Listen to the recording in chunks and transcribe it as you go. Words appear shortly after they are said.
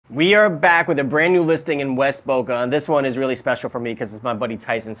We are back with a brand new listing in West Boca, and this one is really special for me because it's my buddy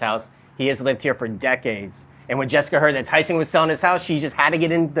Tyson's house. He has lived here for decades. And when Jessica heard that Tyson was selling his house, she just had to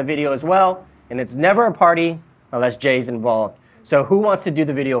get in the video as well. And it's never a party unless Jay's involved. So who wants to do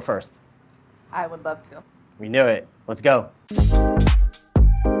the video first? I would love to. We knew it. Let's go.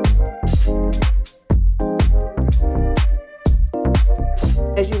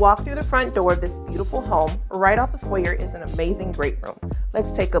 As you walk through the front door of this beautiful home, right off the foyer is an amazing great room.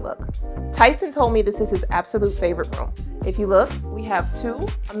 Let's take a look. Tyson told me this is his absolute favorite room. If you look, we have two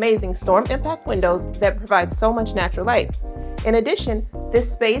amazing storm impact windows that provide so much natural light. In addition,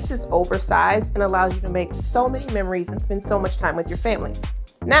 this space is oversized and allows you to make so many memories and spend so much time with your family.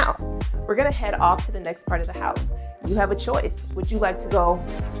 Now, we're gonna head off to the next part of the house. You have a choice. Would you like to go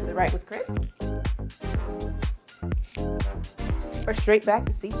to the right with Chris? Or straight back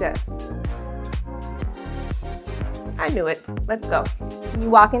to see Jess? I knew it. Let's go. When you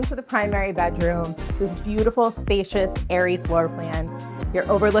walk into the primary bedroom, this beautiful, spacious, airy floor plan. You're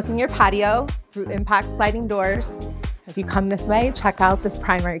overlooking your patio through impact sliding doors. If you come this way, check out this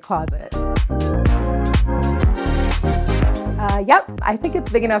primary closet. Yep, I think it's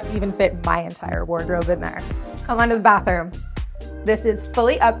big enough to even fit my entire wardrobe in there. Come on to the bathroom. This is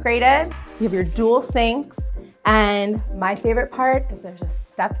fully upgraded. You have your dual sinks. And my favorite part is there's a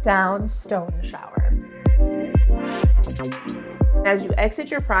step-down stone shower. As you exit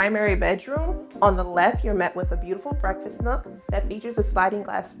your primary bedroom, on the left, you're met with a beautiful breakfast nook that features a sliding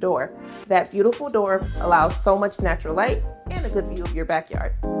glass door. That beautiful door allows so much natural light and a good view of your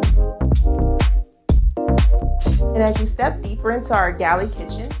backyard. And as you step deeper into our galley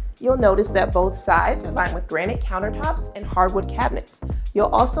kitchen, you'll notice that both sides are lined with granite countertops and hardwood cabinets. You'll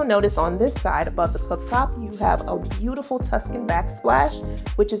also notice on this side above the cooktop, you have a beautiful Tuscan backsplash,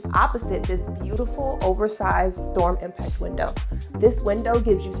 which is opposite this beautiful oversized storm impact window. This window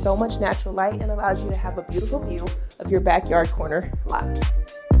gives you so much natural light and allows you to have a beautiful view of your backyard corner lot.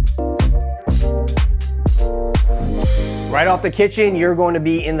 Right off the kitchen, you're going to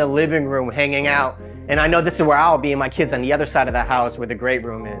be in the living room hanging out. And I know this is where I'll be, and my kids on the other side of the house where the great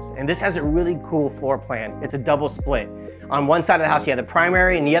room is. And this has a really cool floor plan. It's a double split. On one side of the house, you have the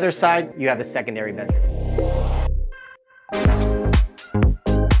primary, and the other side, you have the secondary bedrooms.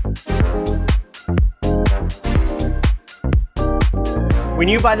 When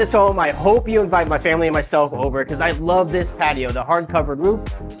you buy this home, I hope you invite my family and myself over because I love this patio. The hard covered roof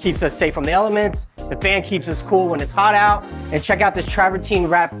keeps us safe from the elements. The fan keeps us cool when it's hot out. And check out this travertine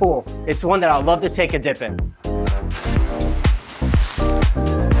wrap pool. It's one that I'd love to take a dip in.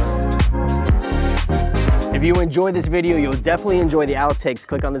 If you enjoyed this video, you'll definitely enjoy the outtakes.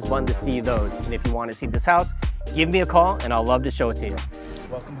 Click on this button to see those. And if you want to see this house, give me a call and I'll love to show it to you.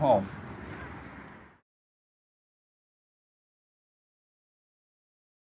 Welcome home.